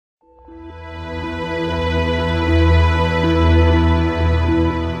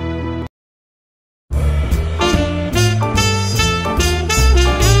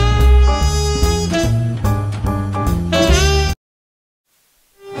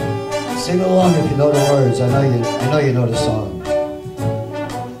Sing along if you know the words. I know you know the song.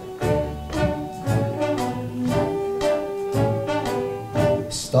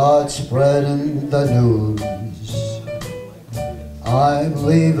 Start spreading the news. I'm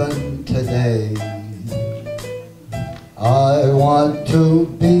leaving today. I want to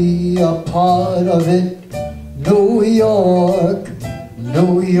be a part of it. New York,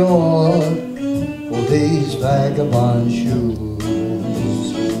 New York. Well, these vagabond shoes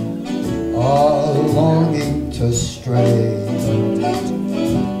are longing to stray.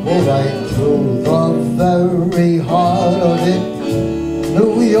 Well, right through the very heart of it.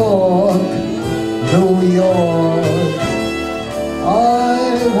 New York, New York.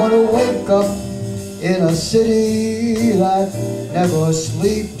 I want to wake up in a city that never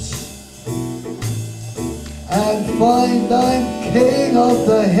sleeps and find I'm king of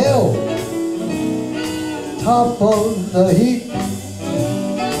the hill, top of the heap.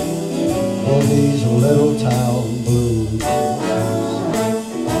 For these little town blues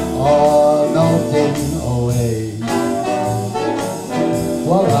are melting away.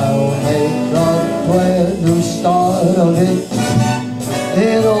 Well, I'll make a brand new start of it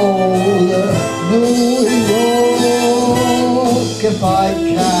in old New York. If I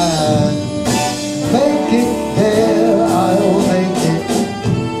can make it there, I'll make it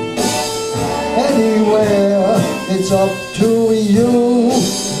anywhere. It's up to you,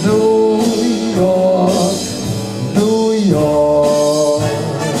 New York, New York.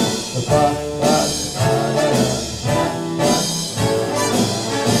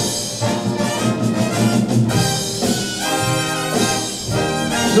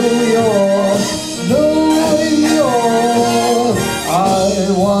 New York, New York. I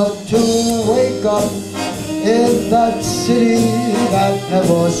want to wake up in that city that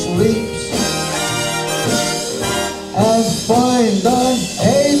never sleeps and find I'm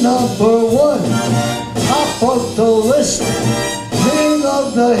a number one, top of the list, king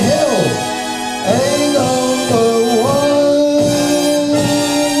of the hill, a number one.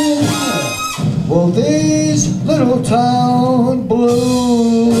 Well, these little town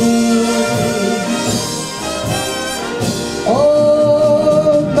blues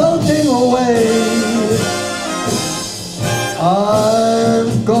are melting away.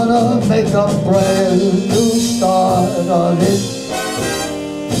 I'm gonna make a brand new start on it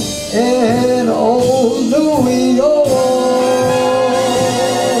in old New York.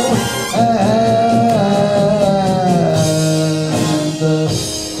 And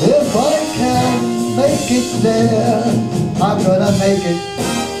if I can make it there, I'm gonna make it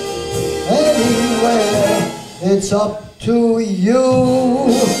anywhere. It's up to you,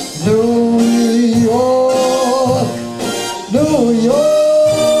 New York, New York,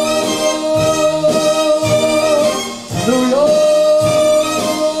 New York,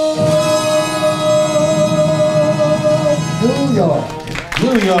 New York,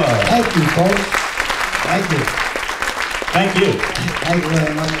 New York. Thank you, folks. Thank you. Thank you. Thank you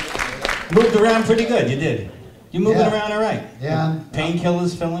very much. Moved around pretty good, you did. You moving Yeah. around all right? Yeah.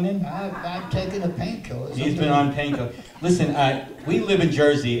 Painkillers filling in? I'm taking the painkillers. He's been on painkillers. Listen, we live in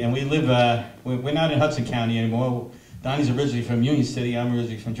Jersey, and we live, we're not in Hudson County anymore. Donnie's originally from Union City, I'm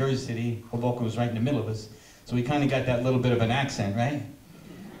originally from Jersey City. Hoboken was right in the middle of us. So we kind of got that little bit of an accent, right?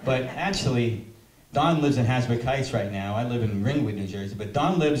 But actually, Don lives in Hasbrook Heights right now. I live in Ringwood, New Jersey. But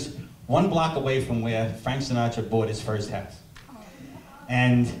Don lives 1 block away from where Frank Sinatra bought his first house.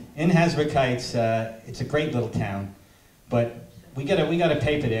 And in Hasbrook Heights, it's a great little town, but we got a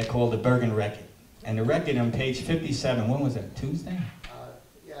paper there called the Bergen Record. And the record on page 57, when was that, Tuesday?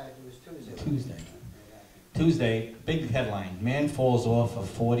 Yeah, it was Tuesday. Tuesday, big headline, man falls off a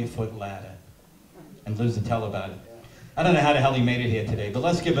 40-foot ladder and lives to tell about it. I don't know how the hell he made it here today, but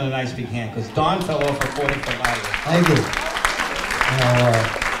let's give him a nice big hand, because Don fell off a 40-foot ladder. Thank you.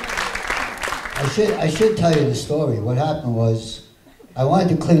 I should tell you the story. What happened was, I wanted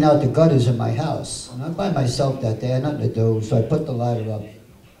to clean out the gutters in my house. And I'm by myself that day, I had nothing to do, so I put the ladder up.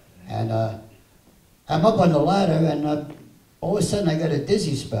 And I'm up on the ladder, and all of a sudden I got a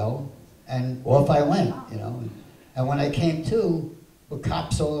dizzy spell, and off I went, you know. And when I came to, with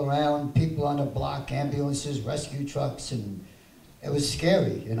cops all around, people on the block, ambulances, rescue trucks, and it was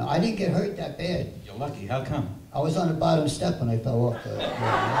scary, you know. I didn't get hurt that bad. You're lucky, how come? I was on the bottom step when I fell off the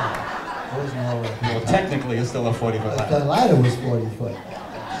ladder. Well, technically it's still a 40-foot ladder. The ladder was 40 foot.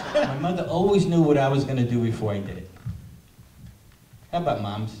 My mother always knew what I was going to do before I did it. How about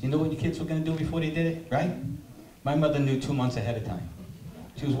moms? You know what your kids were going to do before they did it, right? My mother knew 2 months ahead of time.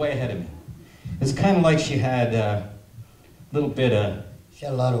 She was way ahead of me. It's kind of like she had a little bit of... She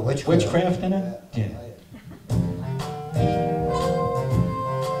had a lot of witchcraft. Witchcraft in her? Yeah.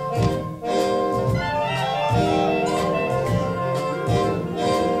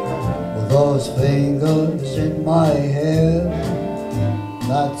 Those fingers in my hair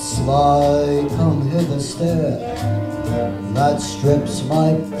that sly come hither stare, that strips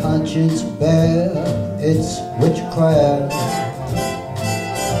my conscience bare, it's witchcraft.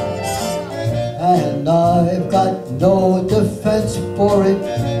 And I've got no defense for it,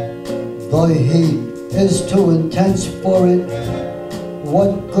 the heat is too intense for it.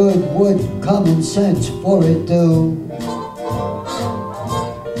 What good would common sense for it do?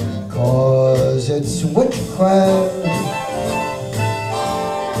 'Cause it's witchcraft,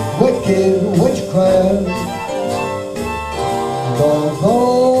 wicked witchcraft. And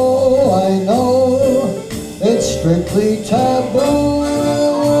although I know it's strictly taboo,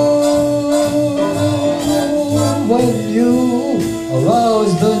 when you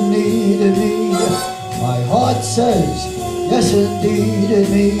arouse the need in me, my heart says, yes indeed in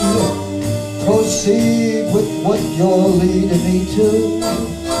me. Proceed with what you're leading me to.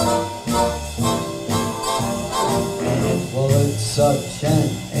 Well, it's such an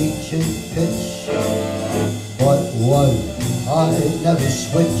ancient pitch, but one I'd never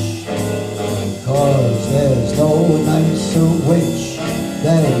switch, 'cause there's no nicer witch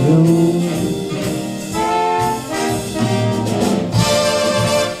than you.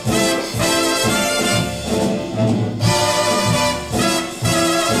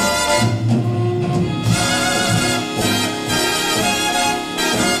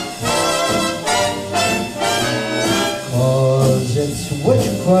 'Cause it's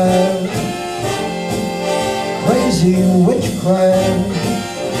witchcraft, crazy witchcraft.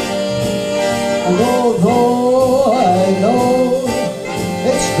 And although I know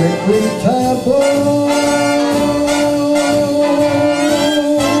it's strictly taboo,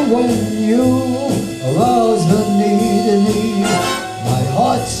 when you arouse the need in me, my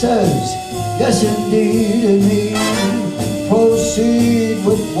heart says, yes indeed in me. Proceed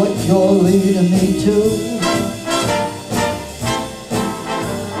with what you're leading me to.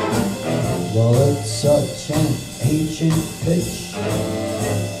 Well, it's such an ancient pitch,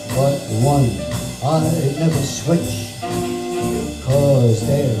 but one I'd never switch, 'cause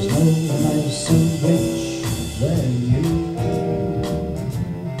there's no nicer witch than you.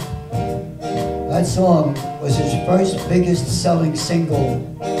 That song was his first biggest selling single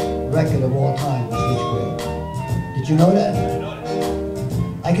record of all time, Witchcraft. Did you know that?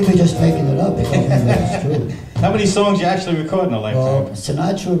 I could be just making it up, if I think that's true. How many songs you actually record in a lifetime? Well,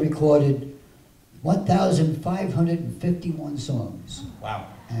 Sinatra recorded 1,551 songs. Wow.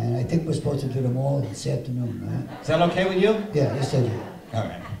 And I think we're supposed to do them all this afternoon, right? Is that okay with you? Yeah, yes I do. All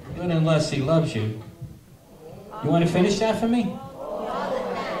right. Good, unless he loves you. You want to finish that for me?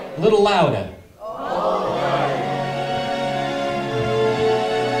 A little louder.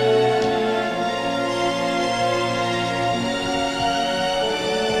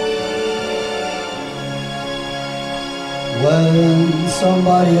 When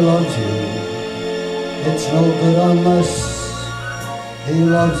somebody loves you, it's no good unless he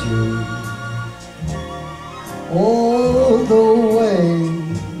loves you all the way.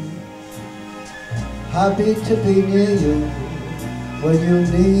 Happy to be near you when you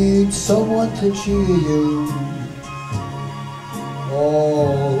need someone to cheer you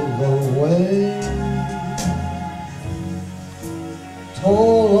all the way.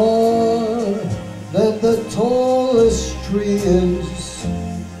 Taller than the tallest tree is,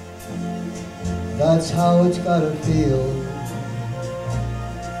 that's how it's gotta feel.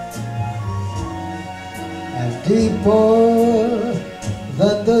 And deeper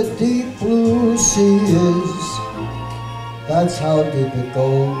than the deep blue sea is, that's how deep it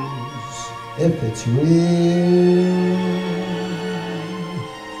goes, if it's real.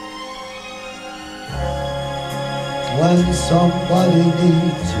 When somebody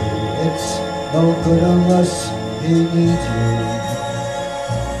needs you, it's no good unless he needs you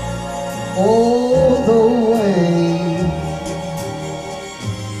all the way.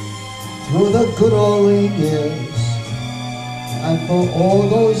 Through the good old lean years, and for all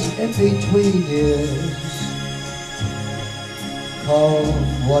those in-between years, come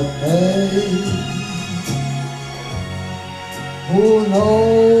what may. Who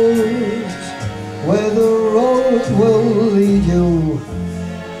knows where the road will lead you?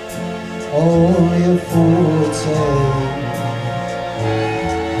 Only a fool would say.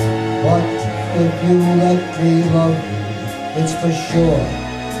 But if you let me love you, it's for sure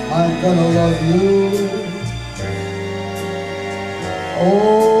I'm gonna love you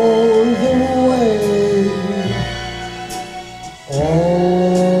all the way,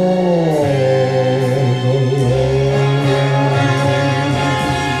 all the way.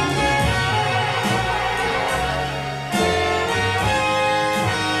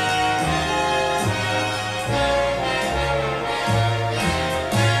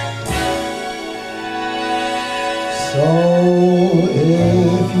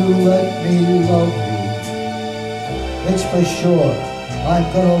 it's for sure. I'm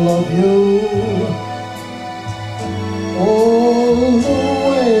gonna love you all the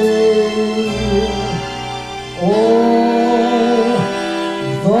way, all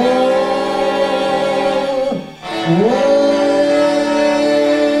the way.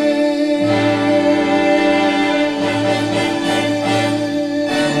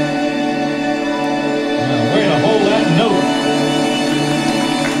 Way to hold that note.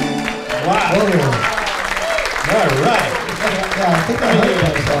 Wow. Oh, yeah. All right. Yeah, I think I heard that.